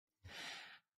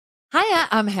Hiya,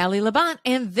 I'm Halle Labont,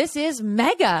 and this is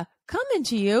Mega, coming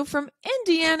to you from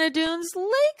Indiana Dunes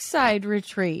Lakeside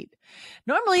Retreat.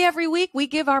 Normally every week we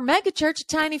give our mega church a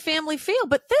tiny family feel,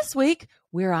 but this week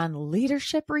we're on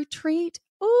leadership retreat.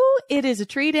 Ooh, it is a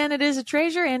treat and it is a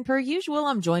treasure. And per usual,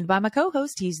 I'm joined by my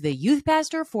co-host. He's the youth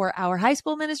pastor for our high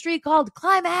school ministry called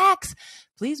Climax.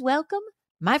 Please welcome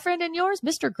my friend and yours,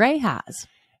 Mr. Gray Haas.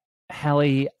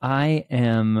 Halle, I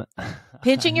am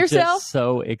pinching yourself. Just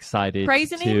so excited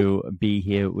to be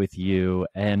here with you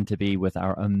and to be with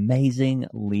our amazing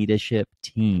leadership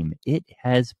team. It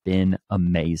has been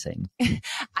amazing.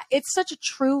 It's such a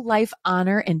true life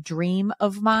honor and dream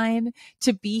of mine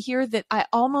to be here that I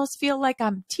almost feel like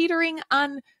I'm teetering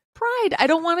on pride. I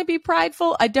don't want to be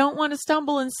prideful. I don't want to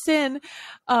stumble and sin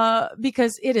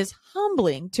because it is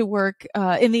humbling to work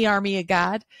in the army of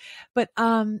God. But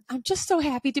I'm just so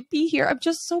happy to be here. I'm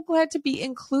just so glad to be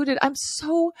included. It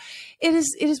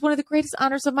is one of the greatest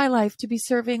honors of my life to be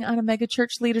serving on a mega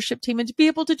church leadership team and to be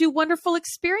able to do wonderful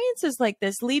experiences like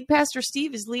this. Lead Pastor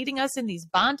Steve is leading us in these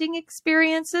bonding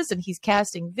experiences, and he's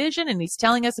casting vision, and he's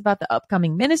telling us about the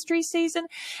upcoming ministry season.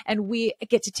 And we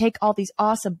get to take all these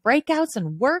awesome breakouts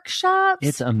and workshops.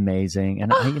 It's amazing.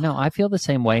 And I feel the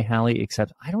same way, Halle,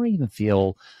 except I don't even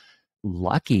feel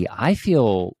lucky. I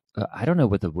feel I don't know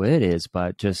what the word is,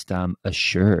 but just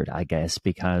assured, I guess,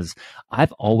 because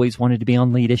I've always wanted to be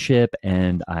on leadership,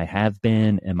 and I have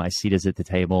been, and my seat is at the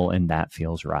table, and that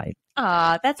feels right.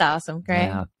 Ah, that's awesome, Gray.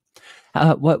 Yeah.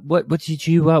 What did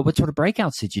you what sort of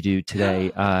breakouts did you do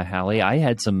today, Halle? I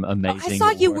had some amazing. I saw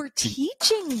you were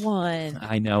teaching one.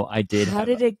 I know I did. How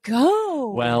did it go?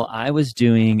 Well, I was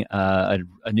doing a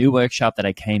new workshop that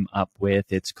I came up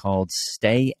with. It's called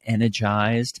Stay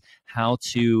Energized: How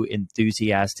to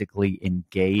Enthusiastically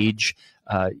Engage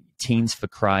Teens for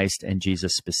Christ and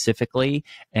Jesus specifically,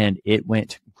 and it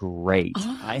went great.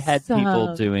 Awesome. I had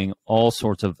people doing all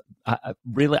sorts of I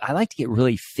like to get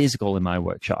really physical in my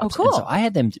workshops. Oh, cool. And so I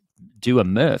had them do a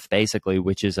Murph, basically,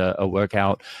 which is a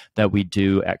workout that we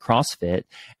do at CrossFit.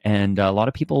 And a lot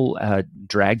of people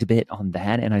dragged a bit on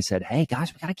that. And I said, hey,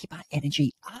 guys, we got to keep our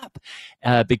energy up.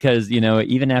 Because,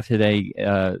 even after they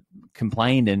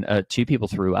complained and 2 people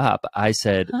threw up, I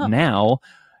said, now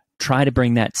try to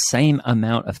bring that same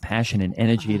amount of passion and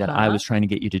energy that I was trying to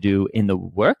get you to do in the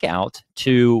workout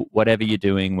to whatever you're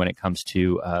doing when it comes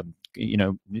to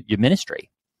your ministry.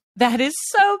 That is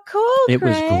so cool. It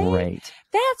Gray. was great.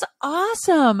 That's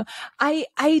awesome. I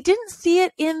didn't see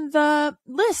it in the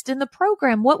list in the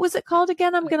program. What was it called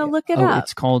again? I'm going to look it up.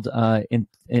 It's called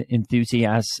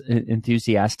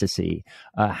Enthusiasticity,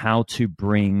 how to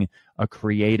bring a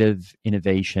creative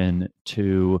innovation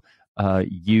to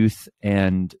youth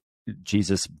and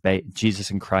Jesus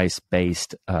and Christ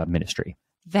based ministry.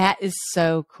 That is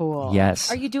so cool.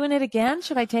 Yes. Are you doing it again?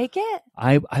 Should I take it?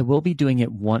 I will be doing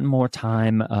it one more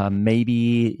time,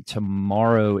 maybe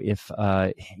tomorrow if,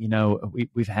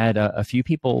 we've had a few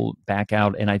people back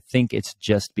out, and I think it's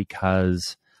just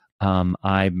because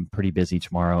I'm pretty busy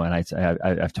tomorrow, and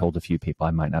I've told a few people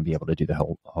I might not be able to do the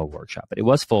whole workshop, but it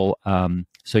was full.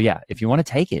 So yeah, if you want to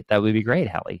take it, that would be great,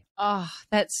 Halle. Oh,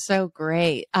 that's so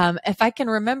great. If I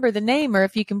can remember the name, or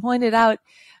if you can point it out,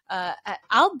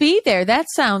 I'll be there. That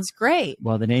sounds great.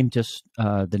 Well, the name is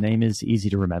easy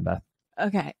to remember.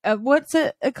 Okay. What's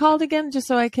it called again? Just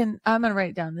so I'm going to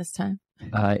write it down this time.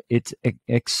 It's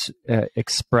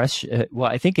express. Well,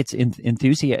 I think it's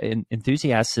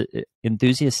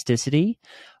enthusiasticity.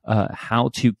 How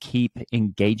to keep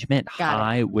engagement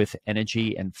high with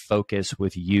energy and focus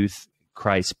with youth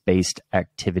Christ-based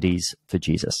activities for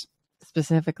Jesus.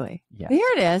 Specifically. Yes. Here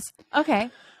it is. Okay.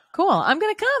 Cool. I'm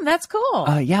going to come. That's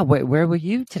cool. Yeah. Where were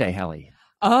you today, Halle?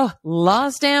 Oh,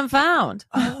 lost and found.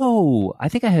 Oh, I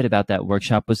think I heard about that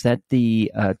workshop. Was that the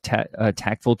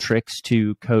tactful tricks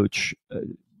to coach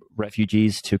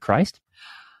refugees to Christ?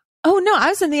 Oh, no. I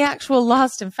was in the actual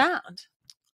lost and found.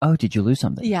 Oh, did you lose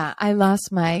something? Yeah. I lost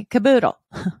my caboodle.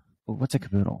 What's a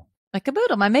caboodle? My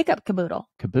caboodle. My makeup caboodle.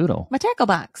 Caboodle? My tackle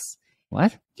box.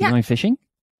 What? Yeah. You going fishing?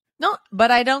 No, but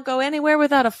I don't go anywhere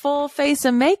without a full face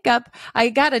of makeup. I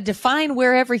got to define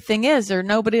where everything is, or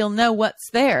nobody will know what's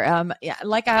there. Yeah,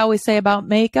 like I always say about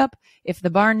makeup, if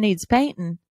the barn needs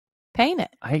painting, paint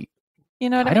it. I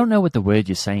don't know what the word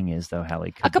you're saying is, though,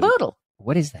 Halle. A caboodle.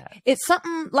 What is that? It's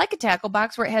something like a tackle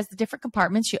box where it has the different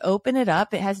compartments. You open it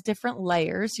up. It has different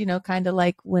layers, kind of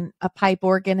like when a pipe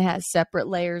organ has separate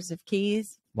layers of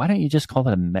keys. Why don't you just call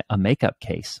it a makeup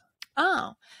case?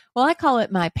 Oh, well, I call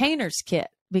it my painter's kit.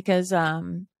 Because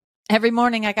Every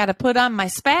morning I got to put on my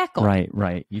spackle.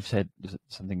 Right. You've said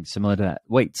something similar to that.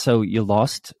 Wait, so you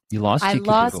lost I your lost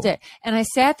caboodle. it. And I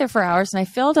sat there for hours and I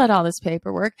filled out all this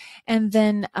paperwork. And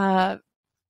then I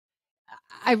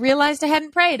realized I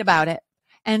hadn't prayed about it.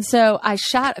 And so I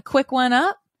shot a quick one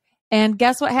up. And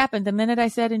guess what happened? The minute I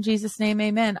said, in Jesus' name,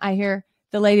 amen, I hear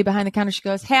the lady behind the counter. She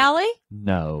goes, Halle?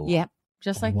 No. Yeah.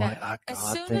 Just like What that. a As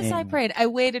God soon as I thing. prayed, I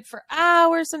waited for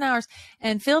hours and hours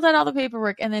and filled out all the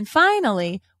paperwork. And then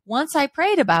finally, once I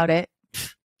prayed about it,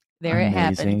 there it Amazing.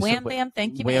 happened. So Wham, bam,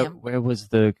 thank you, ma'am. Where was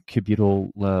the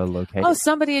caboodle located? Oh,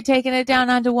 somebody had taken it down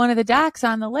onto one of the docks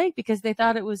on the lake because they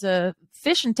thought it was a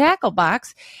fish and tackle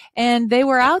box. And they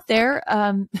were out there.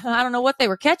 I don't know what they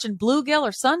were catching, bluegill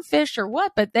or sunfish or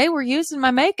what, but they were using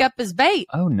my makeup as bait.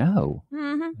 Oh, no.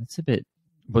 Mm-hmm. That's a bit.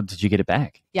 Well, did you get it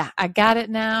back? Yeah, I got it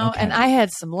now. Okay. And I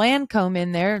had some Lancome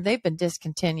in there. They've been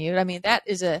discontinued. I mean, that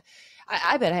is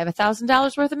I bet I have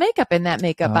 $1,000 worth of makeup in that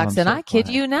makeup box. I'm And so I kid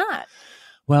glad. you not.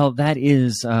 Well, that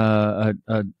is a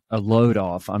load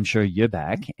off. I'm sure you're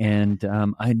back. And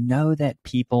I know that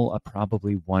people are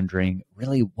probably wondering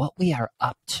really what we are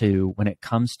up to when it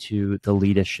comes to the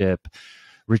leadership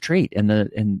retreat and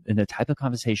the type of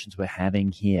conversations we're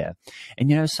having here. And,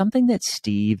 you know, something that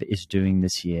Steve is doing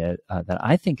this year that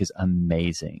I think is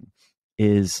amazing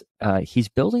is he's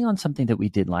building on something that we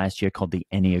did last year called the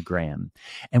Enneagram.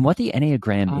 And what the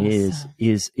Enneagram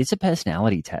is it's a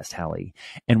personality test, Halle.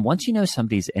 And once you know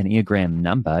somebody's Enneagram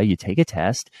number, you take a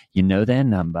test, you know their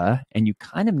number, and you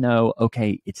kind of know,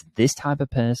 okay, it's this type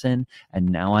of person. And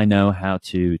now I know how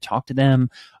to talk to them,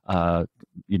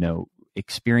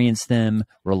 experience them,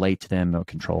 relate to them, or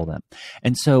control them.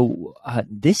 And so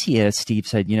this year, Steve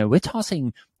said, we're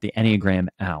tossing the Enneagram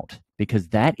out because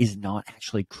that is not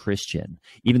actually Christian,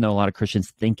 even though a lot of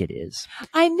Christians think it is.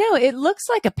 I know. It looks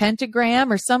like a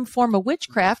pentagram or some form of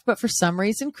witchcraft, but for some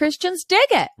reason, Christians dig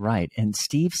it. Right. And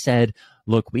Steve said,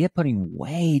 look, we are putting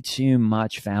way too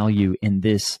much value in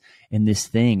this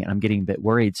thing. And I'm getting a bit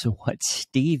worried. So what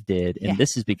Steve did, and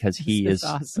this is because he is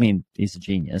awesome. I mean, he's a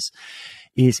genius,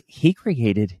 is he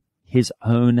created his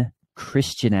own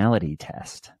Christianality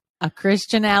test. A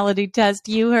Christianality test.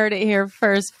 You heard it here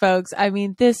first, folks. I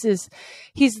mean,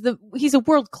 he's a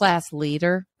world-class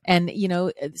leader. And,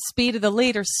 speed of the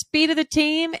leader, speed of the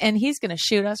team, and he's going to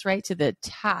shoot us right to the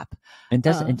top. And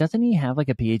doesn't he have like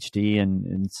a PhD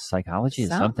in psychology or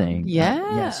something?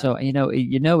 Yeah. So,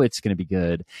 it's going to be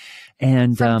good.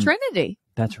 And from Trinity.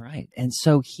 That's right. And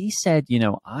so he said,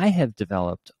 I have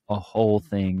developed a whole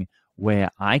thing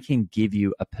where I can give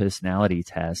you a personality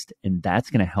test, and that's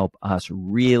going to help us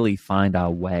really find our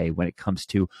way when it comes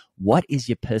to what is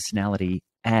your personality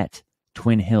at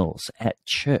Twin Hills, at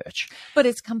church. But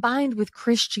it's combined with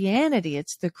Christianity.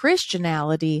 It's the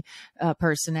Christianality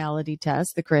personality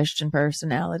test, the Christian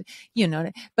personality,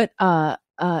 But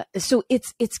so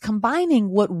it's combining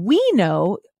what we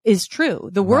know is true.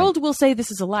 The world will say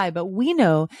this is a lie, but we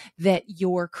know that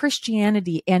your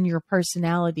Christianity and your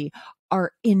personality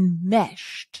are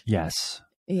enmeshed. Yes.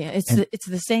 Yeah, it's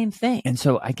the same thing. And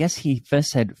so I guess he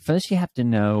said, you have to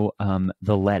know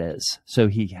the letters. So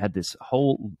he had this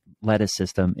whole letter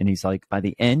system, and he's like, by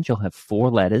the end, you'll have 4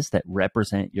 letters that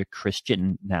represent your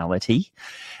Christianality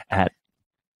at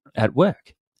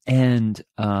work. And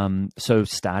so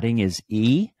starting is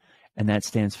E, and that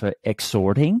stands for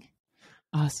exhorting.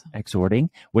 Awesome. Exhorting,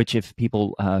 which if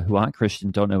people who aren't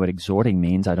Christian don't know what exhorting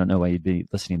means, I don't know why you'd be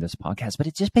listening to this podcast, but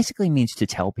it just basically means to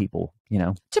tell people,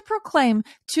 To proclaim,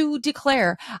 to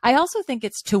declare. I also think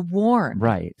it's to warn.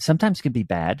 Right. Sometimes it can be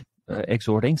bad,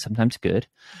 exhorting, sometimes good.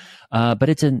 But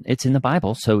it's in the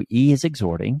Bible. So E is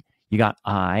exhorting. You got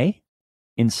I,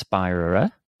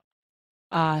 inspirer.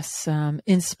 Awesome.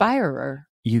 Inspirer.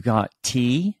 You got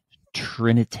T,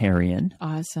 Trinitarian.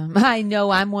 Awesome. I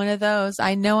know I'm one of those.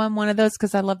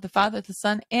 Because I love the Father, the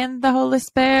Son, and the Holy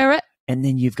Spirit. And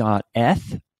then you've got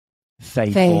F,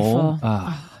 faithful.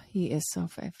 He is so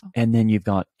faithful. And then you've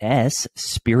got S,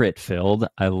 spirit-filled.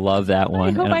 I love that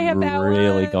one. I hope I have that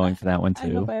really one. going for that one too.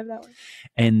 I hope I have that one.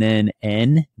 And then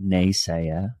N,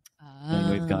 naysayer.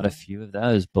 And we've got a few of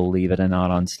those, believe it or not,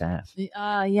 on staff.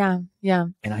 Yeah.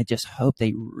 And I just hope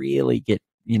they really get,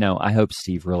 I hope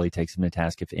Steve really takes him to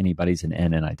task if anybody's an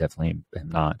N, and I definitely am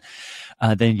not.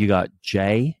 Then you got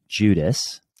J,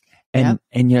 Judas. And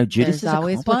Judas is a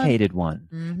complicated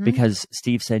one because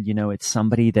Steve said, it's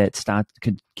somebody that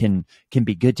can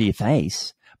be good to your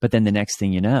face, but then the next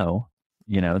thing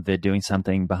they're doing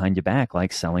something behind your back,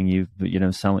 like selling you,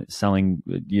 selling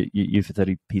you for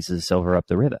 30 pieces of silver up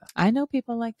the river. I know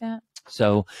people like that.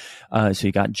 So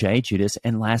you got J, Judas,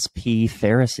 and last P,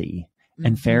 Pharisee.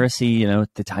 And Pharisee, you know,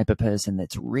 the type of person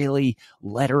that's really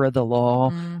letter of the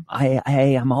law.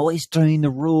 I'm always doing the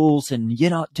rules and you're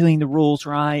not doing the rules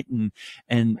right.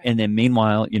 And then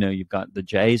meanwhile, you know, you've got the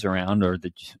J's around, or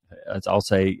as I'll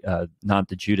say, not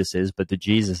the Judases, but the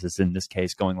Jesuses in this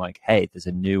case, going like, hey, there's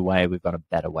a new way. We've got a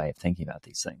better way of thinking about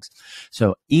these things.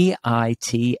 So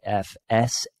EITF,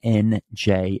 S, N,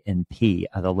 J, and P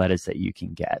are the letters that you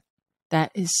can get.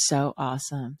 That is so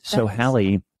awesome. So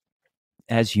Halle,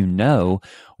 as you know,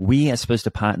 we are supposed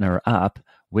to partner up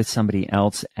with somebody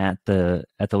else at the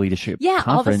leadership conference,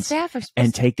 all the staff are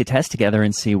and take the test together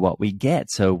and see what we get,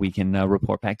 so we can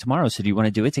report back tomorrow. So do you want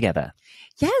to do it together?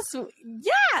 Yes.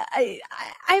 Yeah.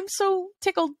 I'm so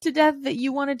tickled to death that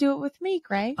you want to do it with me,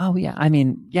 Gray. Oh yeah. I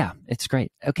mean, yeah, it's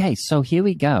great. Okay. So here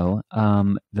we go.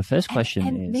 The first question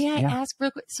is, may I ask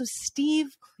real quick? So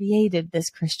Steve created this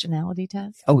Christianality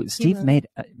test. Oh, Steve made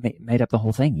up the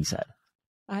whole thing, he said.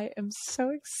 I am so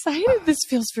excited. This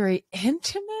feels very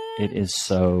intimate. It is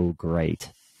so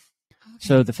great. Okay.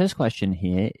 So the first question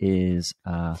here is,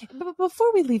 but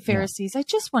before we leave Pharisees, I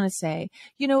just want to say,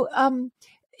 you know,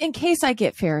 in case I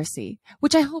get Pharisee,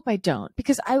 which I hope I don't,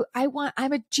 because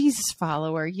I'm a Jesus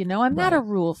follower, you know, I'm not a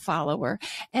rule follower.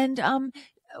 And,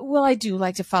 well, I do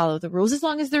like to follow the rules as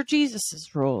long as they're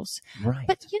Jesus's rules. Right.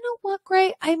 But you know what,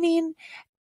 Gray? I mean,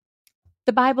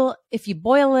 the Bible, if you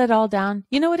boil it all down,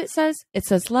 you know what it says? It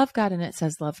says love God and it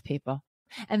says love people.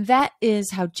 And that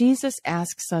is how Jesus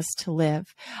asks us to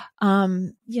live.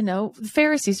 You know, the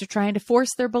Pharisees are trying to force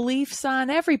their beliefs on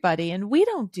everybody, and we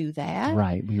don't do that.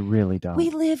 Right. We really don't. We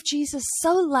live Jesus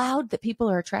so loud that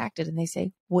people are attracted and they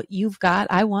say, what you've got,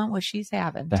 I want what she's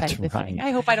having. That's type of right. thing.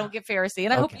 I hope I don't get Pharisee,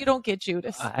 and I hope you don't get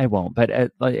Judas. I won't, but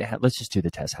let's just do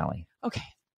the test, Halle. Okay.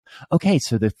 Okay.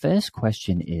 So the first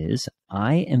question is,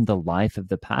 I am the life of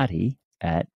the party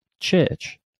at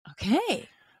church. Okay.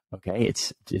 Okay,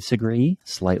 it's disagree,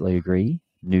 slightly agree,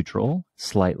 neutral,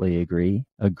 slightly agree,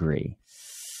 agree.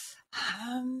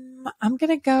 I'm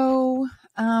gonna go.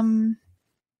 I'm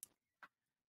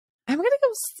gonna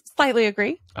go slightly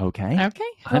agree. Okay. Okay.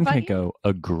 I'm gonna go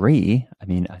agree. I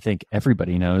mean, I think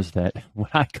everybody knows that when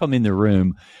I come in the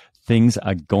room, things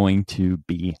are going to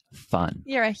be fun.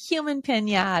 You're a human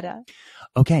pinata.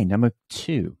 Okay, number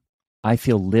 2. I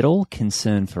feel little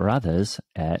concern for others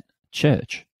at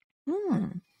church.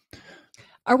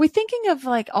 Are we thinking of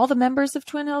like all the members of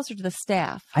Twin Hills or the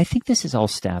staff? I think this is all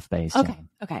staff based. Okay.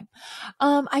 Okay.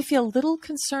 I feel little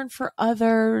concern for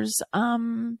others.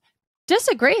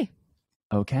 Disagree.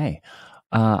 Okay.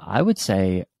 I would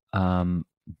say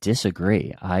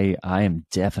disagree. I am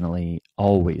definitely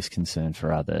always concerned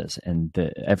for others, and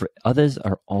others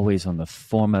are always on the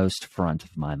foremost front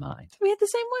of my mind. We had the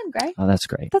same one, Gray. Oh, that's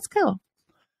great. That's cool.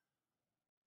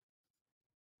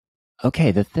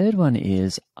 Okay, the third one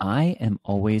is I am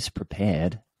always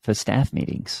prepared for staff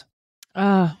meetings.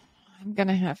 I'm going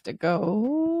to have to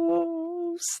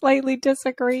go slightly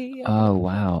disagree. Oh,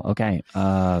 wow. Okay.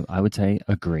 I would say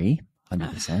agree.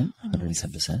 100%.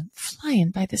 110%. Flying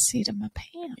by the seat of my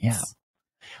pants.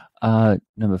 Yeah.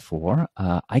 Number 4,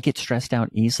 I get stressed out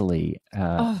easily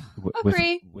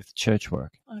with church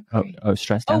work. Agree.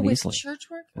 Stressed out with easily. Church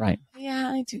work? Right.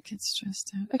 Yeah, I do get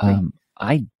stressed out. Agree.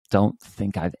 I don't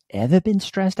think I've ever been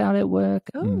stressed out at work.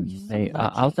 Oh,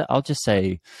 I'll just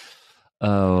say,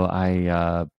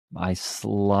 I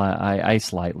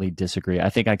slightly disagree. I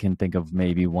think I can think of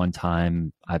maybe one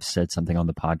time I've said something on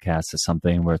the podcast or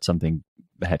something where something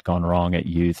had gone wrong at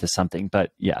youth or something,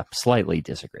 but yeah, slightly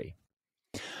disagree.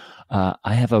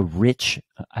 I have a rich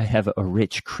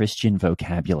Christian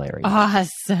vocabulary.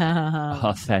 Awesome.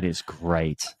 Oh, that is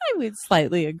great. I would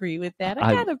slightly agree with that.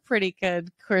 I got a pretty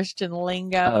good Christian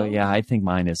lingo. Oh yeah, I think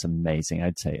mine is amazing.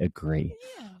 I'd say agree.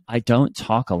 Yeah. I don't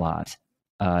talk a lot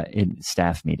in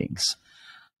staff meetings.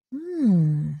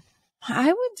 I'm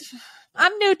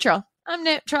neutral.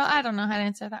 I don't know how to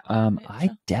answer that one.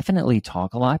 I definitely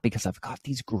talk a lot because I've got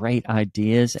these great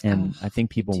ideas, and I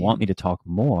think people want me to talk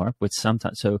more, which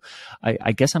sometimes, so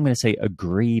I guess I'm going to say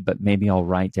agree, but maybe I'll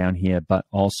write down here, but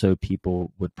also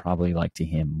people would probably like to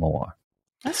hear more.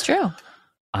 That's true.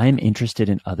 I'm interested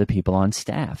in other people on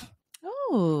staff.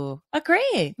 Oh,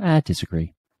 agree.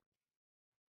 Disagree.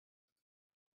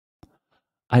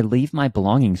 I leave my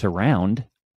belongings around.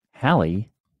 Halle,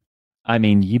 I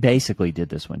mean, you basically did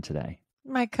this one today.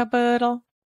 My caboodle.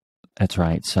 That's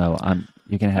right. So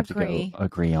you're going to have to go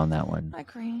agree on that one.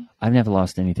 Agree. I've never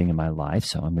lost anything in my life,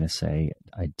 so I'm going to say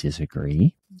I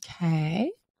disagree.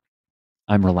 Okay.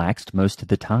 I'm relaxed most of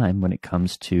the time when it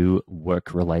comes to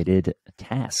work-related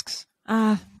tasks.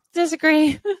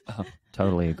 Disagree. Oh,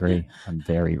 totally agree. I'm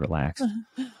very relaxed.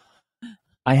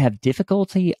 I have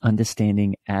difficulty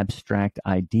understanding abstract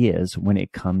ideas when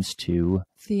it comes to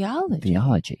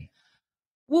theology.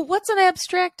 Well, what's an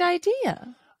abstract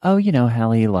idea? Oh,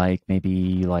 Hallie, like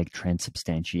maybe like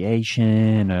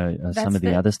transubstantiation or some of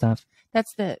the other stuff.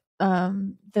 That's the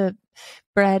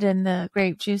bread and the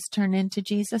grape juice turn into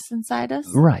Jesus inside us?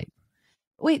 Right.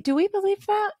 Wait, do we believe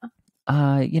that?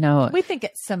 We think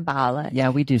it's symbolic. Yeah,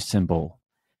 we do symbol.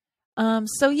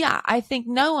 So yeah, I think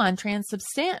no on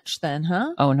transubstantiation then,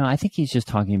 huh? Oh no, I think he's just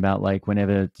talking about like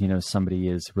whenever, somebody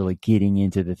is really getting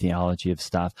into the theology of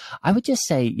stuff. I would just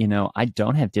say, I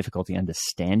don't have difficulty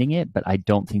understanding it, but I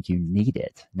don't think you need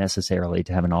it necessarily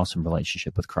to have an awesome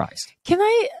relationship with Christ. Can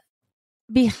I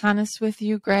be honest with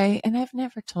you, Gray? And I've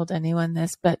never told anyone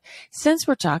this, but since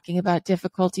we're talking about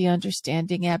difficulty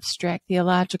understanding abstract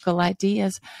theological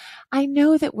ideas, I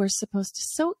know that we're supposed to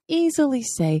so easily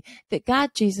say that God,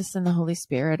 Jesus, and the Holy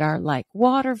Spirit are like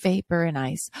water, vapor, and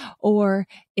ice, or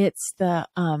it's the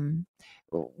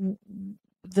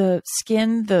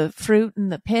skin, the fruit, and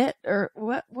the pit, or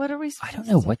what are we supposed I don't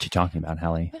know what you're talking about,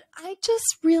 Hallie. But I just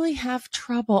really have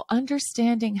trouble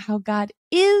understanding how God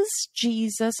is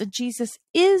Jesus and Jesus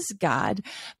is God,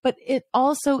 but it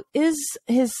also is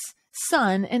his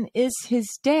son and is his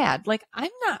dad. Like,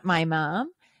 I'm not my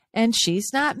mom and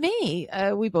she's not me.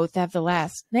 We both have the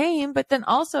last name, but then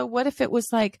also what if it was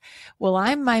like, well,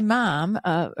 I'm my mom.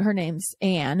 Her name's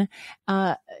Anne.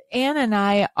 Anne and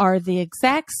I are the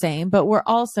exact same, but we're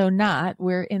also not.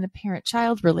 We're in a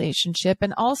parent-child relationship.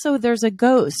 And also there's a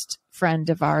ghost friend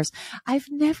of ours. I've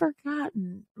never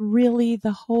gotten really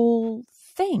the whole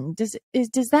thing.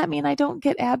 Does that mean I don't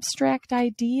get abstract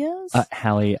ideas?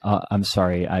 Hallie, I'm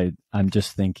sorry. I'm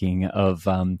just thinking of,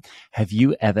 have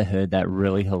you ever heard that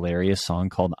really hilarious song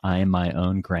called I Am My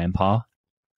Own Grandpa?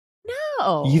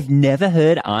 No. You've never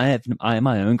heard I Am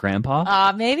My Own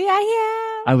Grandpa? Maybe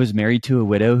I have. I was married to a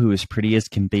widow who was pretty as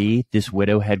can be. This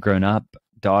widow had grown up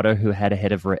daughter who had a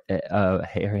head of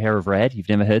hair of red. You've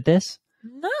never heard this?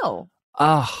 No.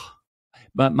 Oh.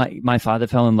 But my father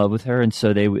fell in love with her, and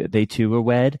so they too were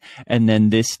wed. And then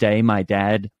this day,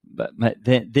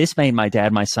 this made my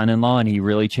dad my son-in-law, and he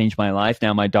really changed my life.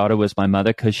 Now my daughter was my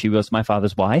mother because she was my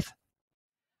father's wife.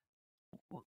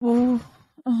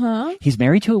 Uh-huh. He's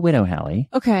married to a widow, Hallie.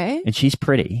 Okay. And she's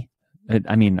pretty.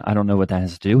 I mean, I don't know what that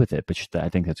has to do with it, but I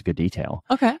think that's a good detail.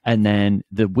 Okay. And then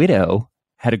the widow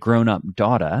had a grown-up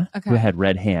daughter who had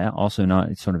red hair, also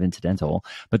not sort of incidental.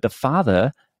 But the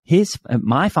father...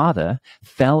 my father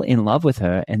fell in love with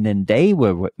her, and then they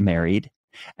were married,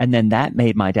 and then that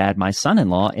made my dad my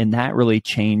son-in-law, and that really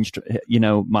changed,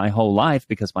 my whole life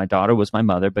because my daughter was my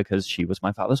mother because she was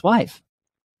my father's wife.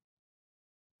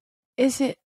 Is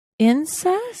it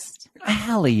incest?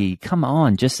 Hallie, come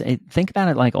on, just think about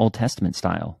it like Old Testament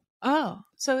style. Oh,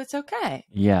 so it's okay.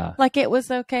 Yeah. Like it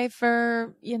was okay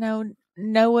for,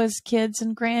 Noah's kids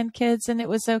and grandkids, and it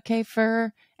was okay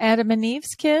for Adam and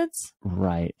Eve's kids.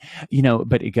 Right.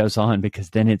 But it goes on because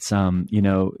then it's,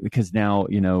 because now,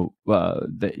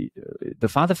 the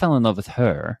father fell in love with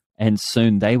her, and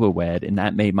soon they were wed, and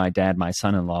that made my dad my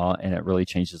son-in-law, and it really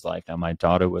changed his life. Now my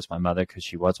daughter was my mother because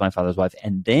she was my father's wife.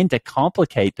 And then to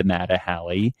complicate the matter,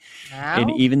 Hallie, and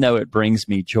even though it brings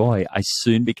me joy, I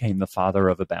soon became the father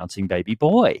of a bouncing baby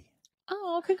boy.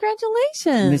 Oh,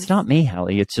 congratulations. And it's not me,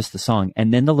 Hallie. It's just the song.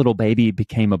 And then the little baby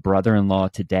became a brother-in-law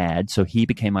to dad. So he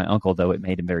became my uncle, though it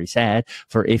made him very sad.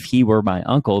 For if he were my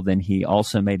uncle, then he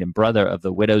also made him brother of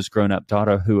the widow's grown-up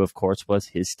daughter, who, of course, was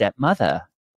his stepmother.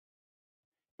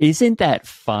 Isn't that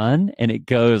fun? And it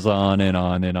goes on and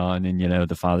on and on. And,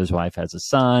 the father's wife has a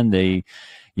son. They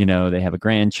have a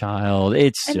grandchild.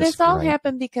 And this all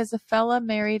happened because a fella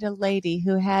married a lady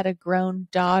who had a grown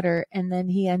daughter, and then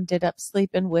he ended up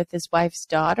sleeping with his wife's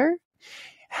daughter.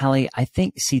 Hallie, I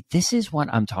think, this is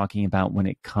what I'm talking about when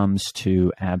it comes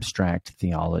to abstract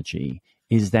theology,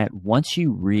 is that once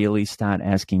you really start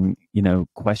asking,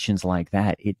 questions like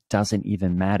that, it doesn't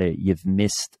even matter. You've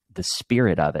missed the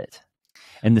spirit of it.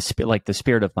 And the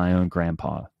spirit of my own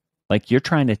grandpa. Like, you're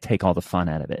trying to take all the fun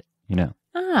out of it,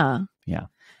 Ah. Yeah.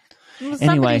 Well,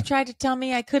 somebody tried to tell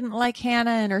me I couldn't like Hannah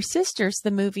and Her Sisters,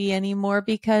 the movie, anymore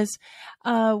because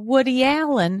Woody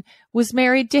Allen was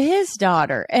married to his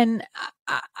daughter. And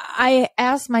I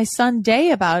asked my son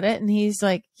Day about it, and he's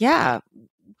like, yeah,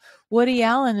 Woody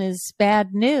Allen is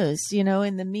bad news,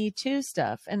 in the Me Too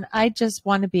stuff. And I just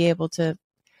want to be able to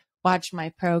watch my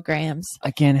programs.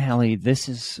 Again, Hallie, this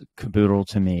is caboodle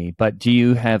to me, but do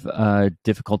you have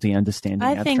difficulty understanding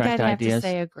abstract ideas? I think I'd have to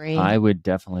say agree. I would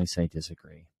definitely say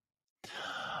disagree.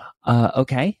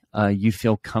 Okay. You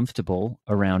feel comfortable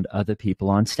around other people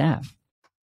on staff.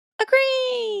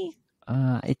 Agree.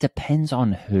 It depends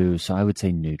on who, so I would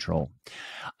say neutral.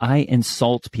 I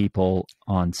insult people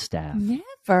on staff.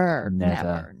 Never.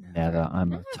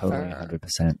 I'm totally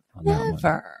 100% on that one.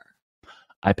 Never.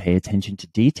 I pay attention to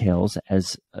details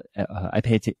as I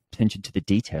pay attention to the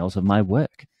details of my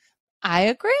work. I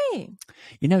agree.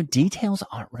 You know, details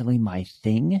aren't really my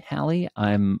thing, Hallie.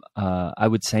 I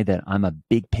would say that I'm a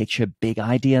big picture, big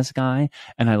ideas guy,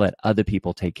 and I let other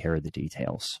people take care of the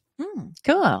details.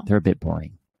 Cool. They're a bit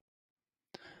boring.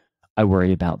 I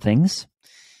worry about things.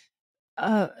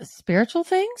 Spiritual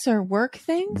things or work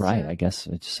things? Right. Or? I guess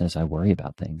it just says I worry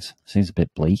about things. Seems a bit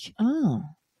bleak. Oh.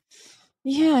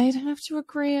 Yeah, I'd have to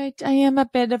agree. I am a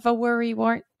bit of a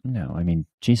worrywart. No, I mean,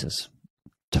 Jesus.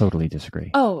 Totally disagree.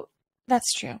 Oh,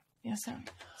 that's true. Yeah, sorry.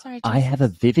 Jesus. I have a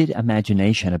vivid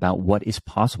imagination about what is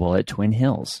possible at Twin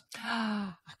Hills.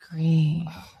 Agree.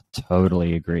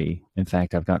 Totally agree. In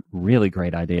fact, I've got really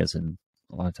great ideas, and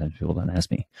a lot of times people don't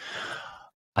ask me.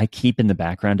 I keep in the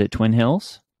background at Twin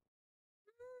Hills.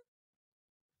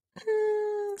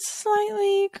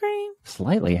 Slightly agree.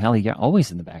 Slightly. Hallie, you're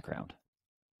always in the background.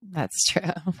 That's true.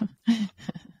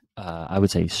 I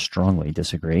would say strongly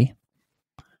disagree.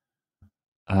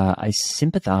 I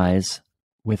sympathize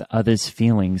with others'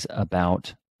 feelings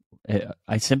about.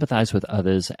 I sympathize with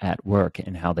others at work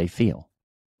and how they feel.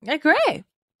 Agree.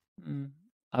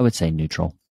 I would say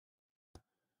neutral.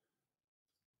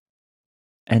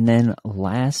 And then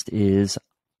last is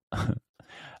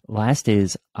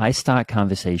I start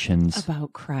conversations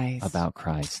about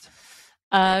Christ.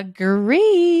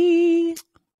 Agree.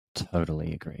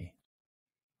 Totally agree.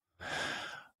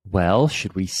 Well,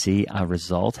 should we see our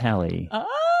result, Hallie?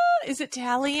 Is it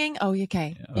tallying? Oh,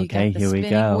 okay. Okay, you got the here we spinning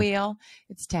go. Wheel.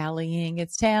 It's tallying.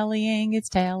 It's tallying. It's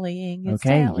tallying. It's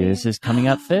okay, tallying. Yours is coming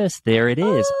up first. There it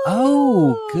is.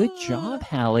 Oh, good job,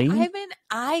 Hallie. I'm an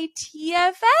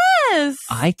ITFS.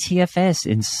 ITFS,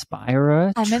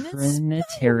 Inspirer, I'm an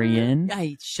Trinitarian.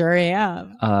 I sure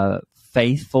am.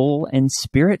 Faithful and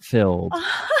Spirit-filled.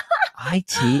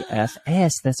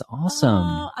 ITFS. That's awesome.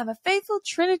 Oh, I'm a faithful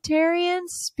Trinitarian,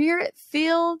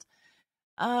 Spirit-filled.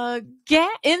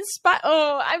 Inspire.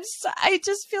 Oh, I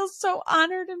just feel so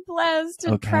honored and blessed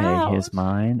and proud. Okay, here's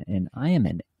mine, and I am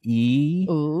an E.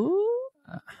 Ooh.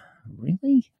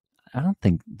 Really? I don't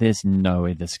think there's no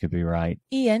way this could be right.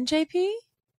 ENJP?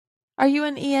 Are you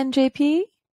an ENJP?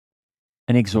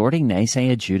 An exhorting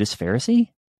naysayer Judas Pharisee?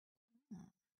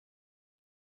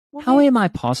 Well, How am I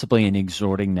possibly an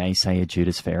exhorting naysayer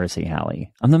Judas Pharisee,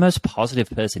 Hallie? I'm the most positive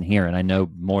person here, and I know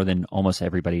more than almost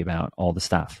everybody about all the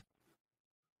stuff.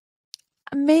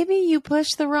 Maybe you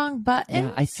pushed the wrong button.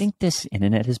 Yeah, I think this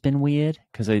internet has been weird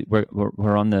because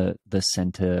we're on the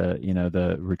center,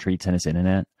 the retreat center's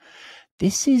internet.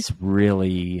 This is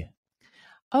really.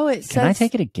 Oh, it says. Can I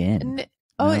take it again?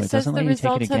 It says the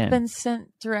results have been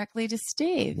sent directly to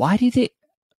Steve. Why do they?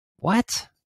 What?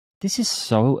 This is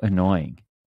so annoying.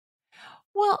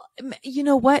 Well, you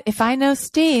know what? If I know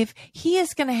Steve, he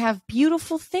is going to have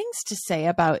beautiful things to say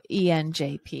about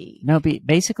ENJP. No,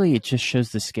 basically it just shows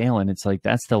the scale, and it's like,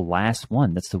 that's the last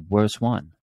one. That's the worst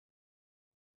one.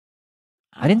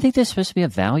 I didn't think there's supposed to be a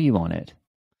value on it.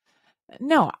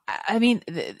 No, I mean,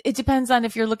 it depends on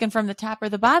if you're looking from the top or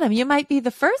the bottom. You might be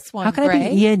the first one, How can Gray. I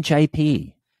be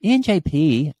ENJP?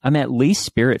 ENJP, I'm at least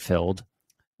Spirit-filled.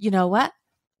 You know what?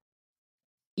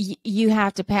 You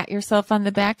have to pat yourself on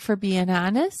the back for being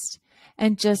honest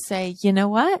and just say, you know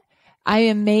what? I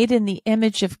am made in the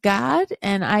image of God,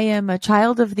 and I am a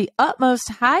child of the utmost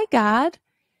high God.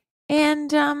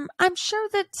 And I'm sure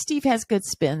that Steve has good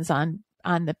spins on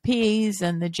the P's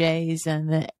and the J's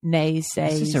and the naysays.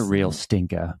 This is a real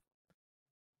stinker.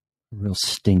 Real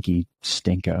stinky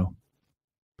stinko.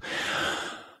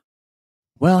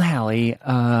 Well, Hallie,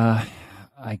 I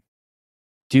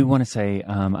do want to say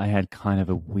I had kind of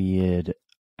a weird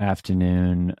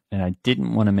afternoon, and I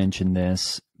didn't want to mention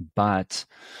this, but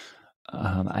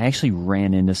I actually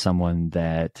ran into someone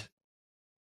that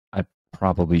I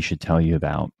probably should tell you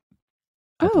about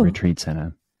at the retreat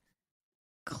center.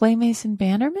 Clay Mason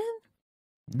Bannerman?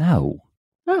 No.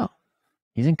 Oh.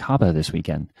 He's in Cabo this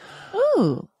weekend.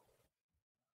 Ooh.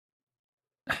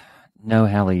 No,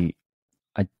 Hallie,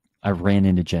 I ran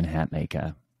into Jen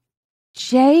Hatmaker.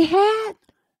 J-Hat?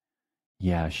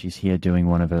 Yeah, she's here doing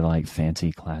one of her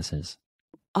fancy classes.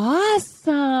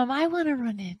 Awesome. I want to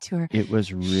run into her. It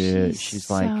was real. She's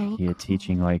so here cool.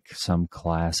 teaching some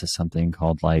class or something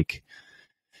called how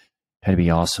to be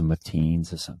awesome with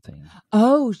teens or something.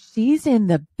 Oh, she's in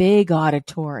the big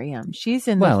auditorium. She's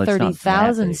in the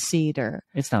 30,000 seater.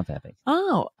 It's not that big.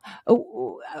 Oh,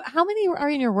 how many are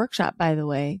in your workshop, by the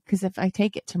way? Because if I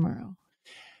take it tomorrow.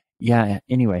 yeah,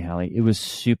 anyway, Hallie, it was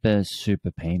super,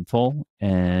 super painful,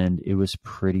 and it was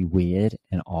pretty weird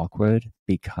and awkward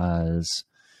because,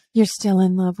 You're still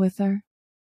in love with her?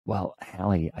 well,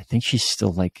 Hallie, I think she's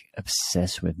still like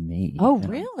obsessed with me. Oh, And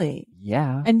really?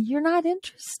 yeah. And you're not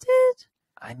interested?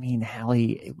 I mean,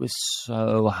 Hallie, it was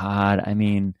so hard. I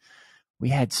mean, we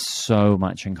had so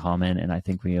much in common, and I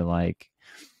think we were like,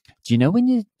 do you know when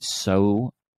you're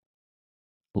so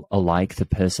alike the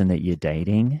person that you're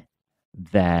dating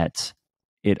that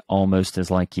it almost is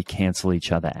like you cancel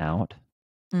each other out?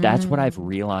 That's what I've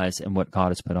realized, and what God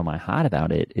has put on my heart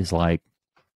about it is like,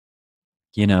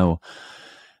 you know,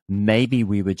 maybe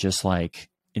we were just like,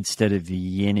 instead of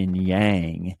yin and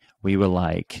yang, we were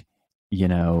like, you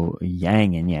know,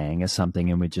 yang and yang or something,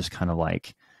 and we're just kind of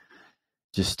like,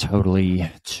 just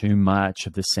totally too much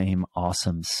of the same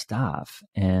awesome stuff.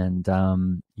 And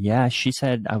yeah, she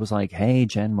said, I was like, hey,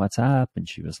 Jen, what's up? And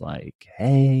she was like,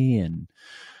 hey. And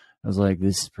I was like,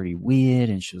 this is pretty weird.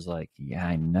 And she was like, yeah,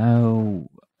 I know.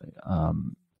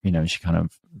 You know, she kind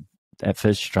of, at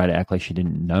first she tried to act like she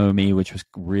didn't know me, which was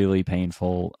really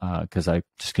painful because I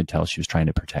just could tell she was trying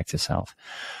to protect herself.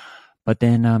 But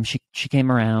then she came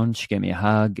around, she gave me a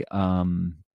hug.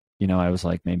 You know, I was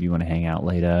like, maybe you want to hang out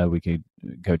later. We could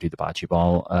go do the bocce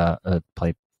ball,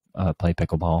 play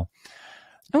pickleball.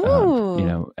 You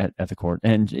know, at the court.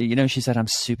 And you know, she said, I'm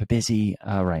super busy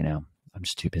right now. I'm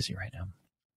just too busy right now.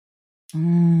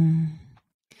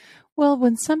 Well,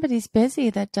 when somebody's busy,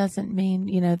 that doesn't mean,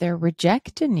 you know, they're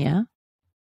rejecting you.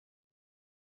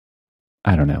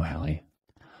 I don't know, Hallie.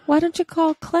 Why don't you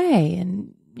call Clay?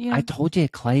 And you know, I told you,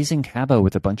 Clay's in Cabo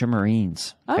with a bunch of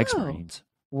Marines, ex-Marines.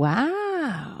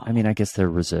 Wow. I mean, I guess they're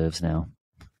reserves now.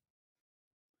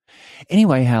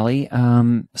 Anyway, Hallie,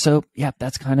 so yeah,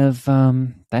 that's kind of,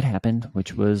 that happened,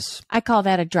 which was... I call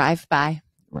that a drive-by.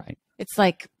 Right. It's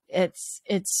like,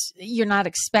 it's, you're not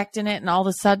expecting it. And all of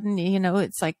a sudden, you know,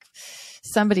 it's like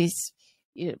somebody's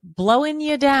blowing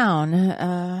you down,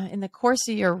 in the course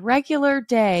of your regular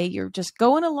day. You're just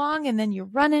going along, and then you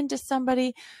run into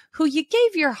somebody who you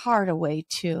gave your heart away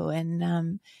to.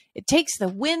 And, it takes the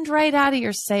wind right out of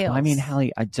your sails. Well, I mean,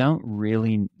 Hallie, I don't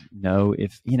really know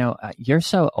if, you know, you're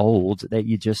so old that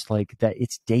you just like that.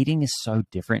 It's dating is so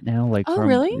different now. Like,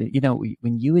 really? You know,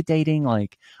 when you were dating,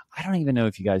 like, I don't even know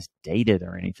if you guys dated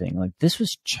or anything. Like, this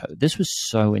was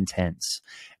so intense.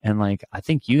 And like, I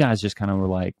think you guys just kind of were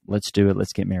like, let's do it.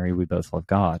 Let's get married. We both love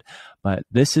God. But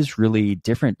this is really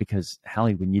different because,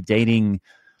 Hallie, when you're dating,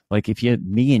 like if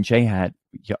me and Jay had,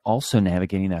 you're also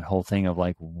navigating that whole thing of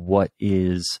like, what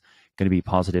is going to be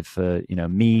positive for, you know,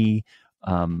 me,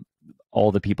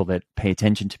 all the people that pay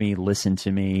attention to me, listen to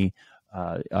me,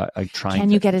 trying.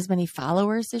 Can you get as many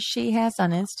followers as she has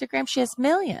on Instagram? She has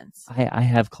millions. I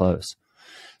have close.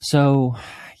 So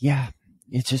yeah,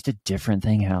 it's just a different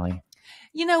thing, Hallie.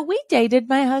 You know, we dated,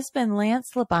 my husband, Lance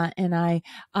Labont, and I,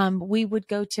 we would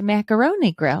go to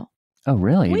Macaroni Grill. Oh,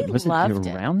 really? We Was loved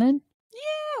it around then?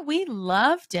 Yeah, we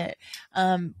loved it.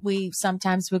 We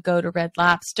sometimes would go to Red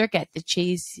Lobster, get the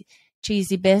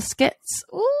cheesy biscuits.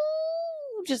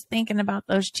 Ooh, just thinking about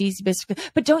those cheesy biscuits.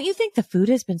 But don't you think the food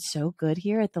has been so good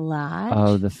here at the lodge?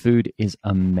 Oh, the food is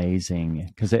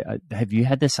amazing. Because have you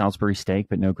had the Salisbury steak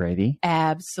but no gravy?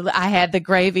 Absolutely. I had the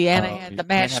gravy and I had the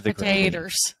mashed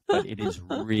potatoes. But it is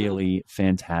really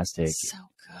fantastic. So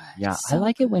good. Yeah, so I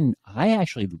like it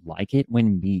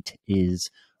when meat is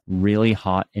really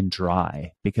hot and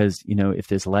dry because, you know, if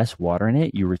there's less water in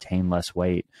it, you retain less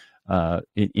weight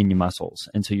in your muscles.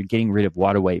 And so you're getting rid of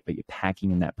water weight, but you're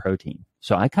packing in that protein.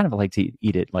 So I kind of like to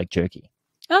eat it like jerky.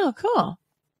 Oh, cool.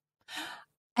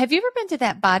 Have you ever been to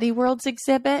that Body Worlds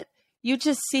exhibit? You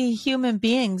just see human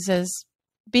beings as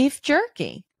beef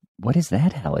jerky. What is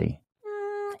that, Hallie?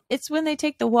 It's when they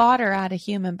take the water out of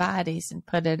human bodies and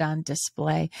put it on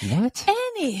display. What?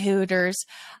 Any Hooters.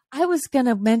 I was going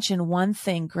to mention one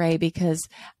thing, Gray, because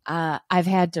I've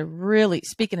had to really,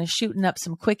 speaking of shooting up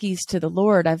some quickies to the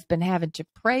Lord, I've been having to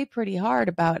pray pretty hard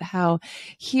about how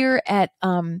here at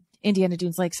Indiana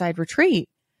Dunes Lakeside Retreat,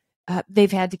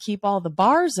 they've had to keep all the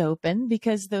bars open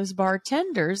because those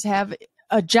bartenders have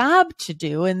a job to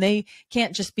do and they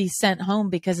can't just be sent home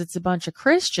because it's a bunch of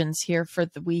Christians here for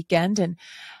the weekend and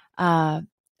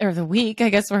or the week. I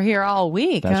guess we're here all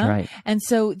week. That's right. And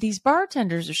so these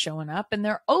bartenders are showing up and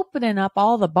they're opening up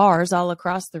all the bars all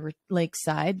across the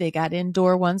lakeside. They got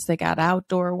indoor ones, they got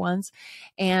outdoor ones.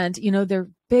 And, you know, they're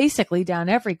basically down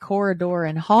every corridor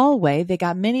and hallway. They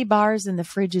got mini bars in the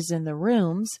fridges in the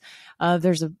rooms.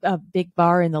 There's a big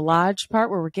bar in the lodge part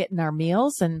where we're getting our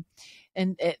meals. And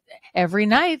And every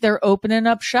night they're opening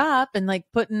up shop and like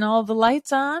putting all the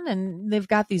lights on, and they've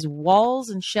got these walls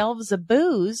and shelves of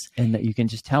booze. And that you can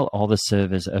just tell all the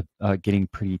servers are getting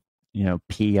pretty,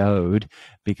 PO'd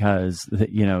because,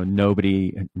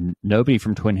 nobody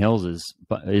from Twin Hills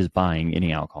is buying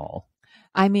any alcohol.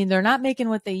 I mean, they're not making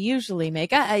what they usually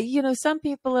make. Some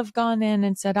people have gone in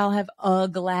and said, I'll have a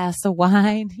glass of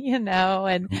wine,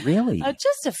 and really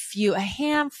just a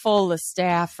handful of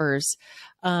staffers,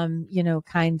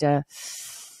 kind of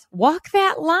walk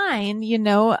that line,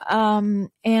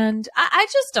 and I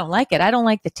just don't like it. I don't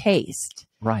like the taste.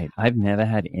 Right. I've never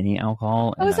had any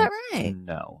alcohol. Oh, is that right?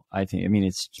 No,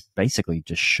 it's basically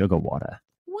just sugar water.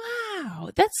 Wow.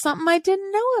 That's something I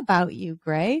didn't know about you,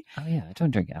 Gray. Oh yeah. I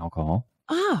don't drink alcohol.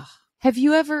 Have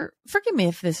you ever, forgive me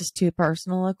if this is too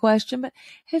personal a question, but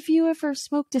have you ever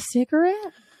smoked a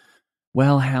cigarette?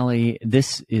 Well, Halle,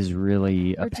 this is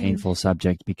really a painful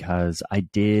subject because I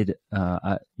did,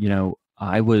 I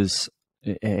was,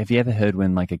 have you ever heard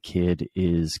when like a kid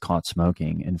is caught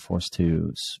smoking and forced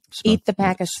to eat the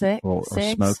pack of six? Or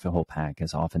smoke the whole pack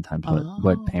is oftentimes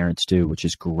what parents do, which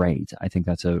is great. I think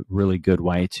that's a really good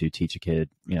way to teach a kid,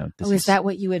 is that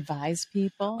what you advise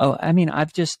people? Oh, I mean, I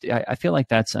feel like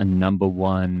that's a number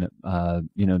one,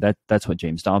 that's what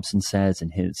James Dobson says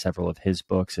in several of his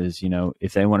books is,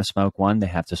 if they want to smoke one, they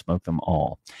have to smoke them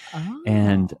all. Oh.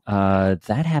 And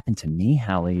that happened to me,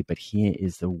 Halle, but here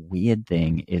is the weird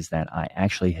thing is that I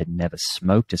actually had never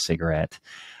smoked a cigarette.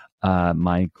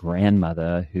 My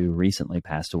grandmother, who recently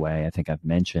passed away, I think I've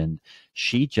mentioned,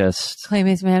 she just...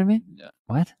 Claymates Madman?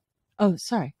 What? Oh,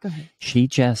 sorry. Go ahead. She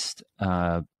just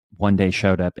one day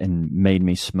showed up and made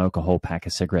me smoke a whole pack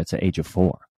of cigarettes at the age of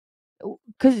 4.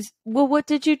 What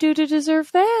did you do to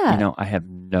deserve that? I have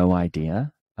no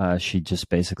idea. She just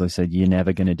basically said, "You're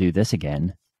never going to do this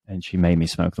again." And she made me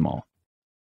smoke them all.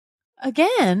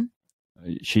 Again?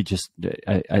 She just,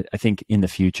 I think in the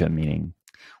future, meaning.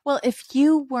 Well, if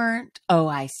you weren't,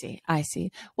 I see.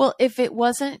 Well, if it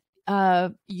wasn't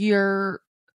your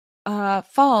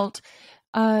fault,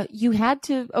 you had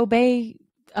to obey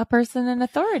a person in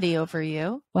authority over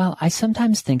you. Well, I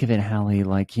sometimes think of it, Halle,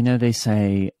 like, they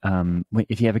say,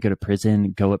 if you ever go to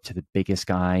prison, go up to the biggest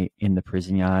guy in the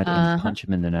prison yard and punch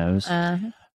him in the nose.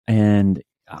 And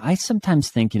I sometimes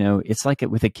think, it's like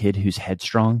it with a kid who's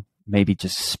headstrong. Maybe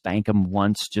just spank them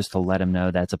once just to let them know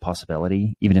that's a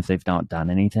possibility, even if they've not done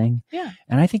anything. Yeah.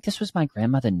 And I think this was my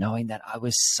grandmother knowing that I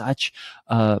was such,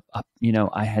 I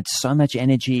had so much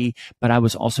energy, but I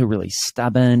was also really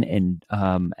stubborn and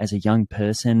as a young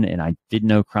person, and I didn't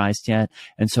know Christ yet.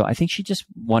 And so I think she just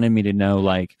wanted me to know,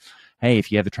 like, hey,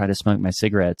 if you ever try to smoke my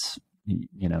cigarettes,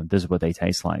 this is what they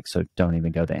taste like. So don't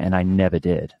even go there. And I never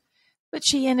did. But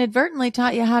she inadvertently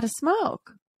taught you how to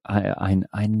smoke.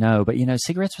 I know, but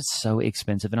cigarettes was so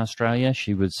expensive in Australia.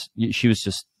 She was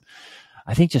just,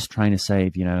 I think, just trying to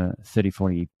save, 30,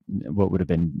 40, what would have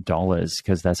been dollars,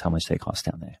 because that's how much they cost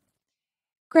down there.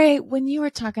 Great. When you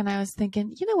were talking, I was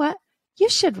thinking, you know what? You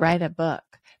should write a book,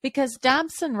 because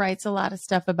Dobson writes a lot of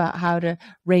stuff about how to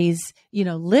raise,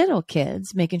 little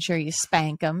kids, making sure you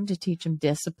spank them to teach them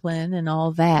discipline and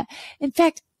all that. In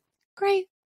fact, Great,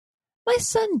 my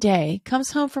son Day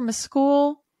comes home from a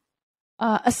school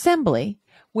assembly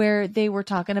where they were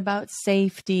talking about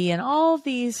safety and all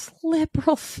these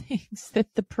liberal things that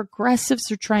the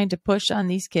progressives are trying to push on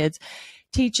these kids,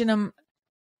 teaching them,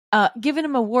 giving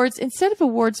them awards instead of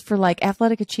awards for like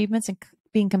athletic achievements and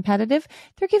being competitive.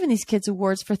 They're giving these kids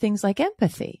awards for things like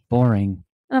empathy. Boring.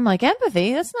 And I'm like,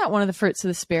 empathy? That's not one of the fruits of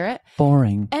the spirit.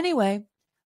 Boring. Anyway,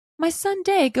 my son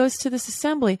Day goes to this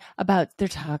assembly they're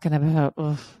talking about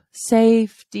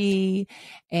safety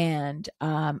and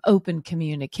open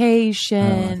communication.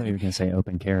 I thought you were going to say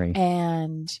open carry.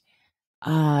 And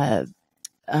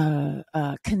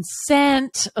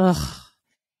consent.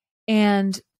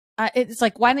 And it's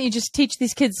like, why don't you just teach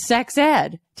these kids sex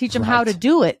ed? Teach them how to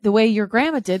do it the way your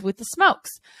grandma did with the smokes.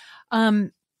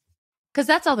 Because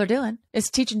that's all they're doing is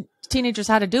teaching teenagers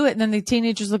how to do it, and then the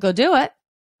teenagers will go do it.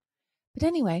 But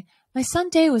anyway, my son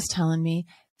Day was telling me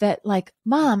that, like,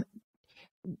 Mom,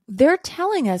 they're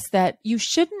telling us that you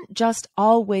shouldn't just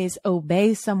always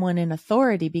obey someone in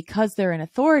authority because they're in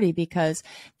authority, because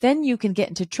then you can get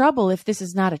into trouble if this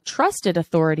is not a trusted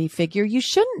authority figure. You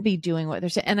shouldn't be doing what they're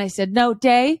saying. And I said, no,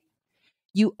 Day,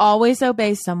 you always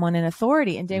obey someone in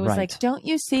authority. And Day was like, don't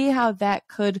you see how that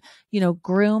could,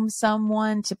 groom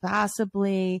someone to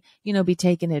possibly, be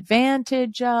taken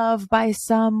advantage of by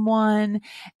someone?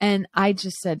 And I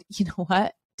just said, you know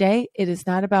what, Day, it is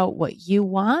not about what you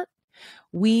want.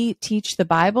 We teach the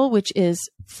Bible, which is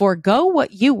forego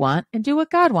what you want and do what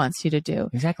God wants you to do.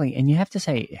 Exactly. And you have to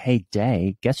say, hey,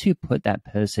 Day, guess who put that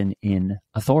person in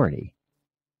authority?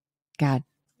 God.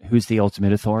 Who's the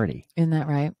ultimate authority? Isn't that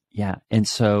right? Yeah. And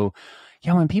so,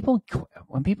 yeah, when people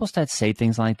start to say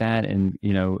things like that, and,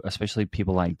 you know, especially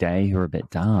people like Day who are a bit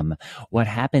dumb, what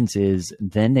happens is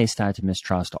then they start to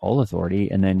mistrust all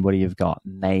authority. And then what do you've got?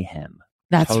 Mayhem.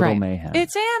 That's Total right. mayhem.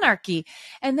 It's anarchy.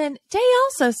 And then Day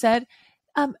also said,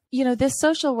 you know, this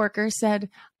social worker said,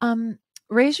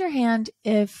 raise your hand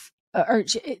if, or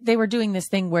they were doing this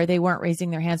thing where they weren't raising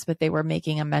their hands, but they were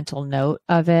making a mental note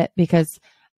of it, because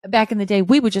back in the day,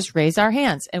 we would just raise our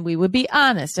hands and we would be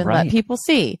honest and let people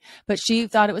see. But she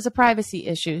thought it was a privacy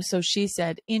issue. So she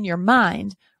said, in your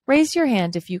mind, raise your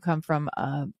hand if you come from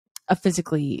a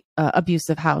physically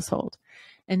abusive household.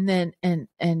 And then,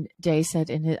 and Day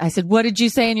said, I said, what did you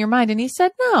say in your mind? And he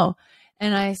said, no.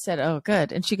 And I said, oh,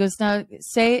 good. And she goes, now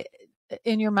say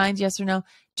in your mind, yes or no.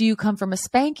 Do you come from a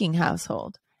spanking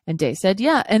household? And Day said,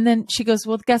 yeah. And then she goes,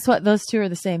 well, guess what? Those two are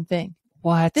the same thing.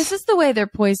 What? This is the way they're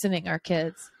poisoning our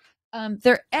kids.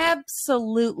 They're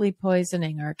absolutely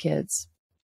poisoning our kids.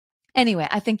 Anyway,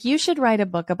 I think you should write a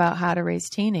book about how to raise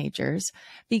teenagers,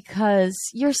 because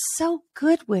you're so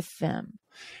good with them.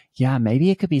 Yeah, maybe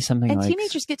it could be something and like...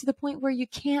 teenagers get to the point where you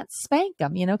can't spank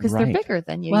them, you know, because Right. they're bigger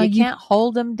than you. Well, you can't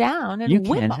hold them down and You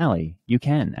whip can, them. Hallie. You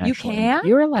can, actually. You can?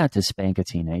 You're allowed to spank a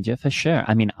teenager, for sure.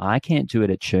 I mean, I can't do it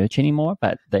at church anymore,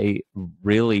 but they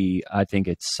really, I think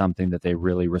it's something that they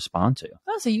really respond to.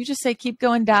 Oh, so you just say, keep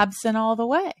going Dobson all the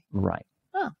way. Right.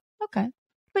 Oh, okay.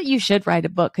 But you should write a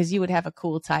book, because you would have a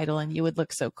cool title and you would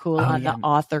look so cool on the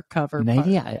author cover.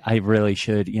 Maybe I really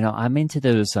should. You know, I'm into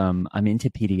those. I'm into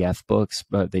PDF books,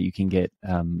 but that you can get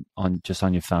on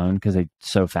your phone, because they're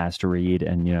so fast to read,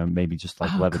 and you know, maybe just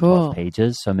like 11, 12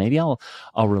 pages. So maybe I'll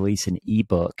release an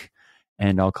ebook,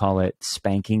 and I'll call it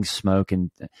Spank, Smoke,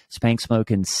 and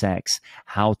Sex: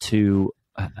 How to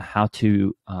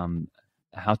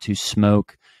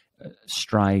smoke,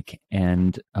 strike,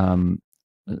 and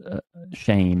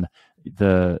shame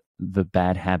the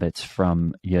bad habits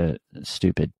from your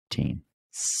stupid teen.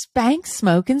 Spank,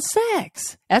 Smoke, and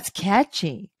Sex. That's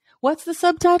catchy. What's the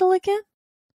subtitle again?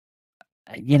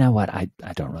 You know what? I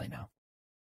don't really know.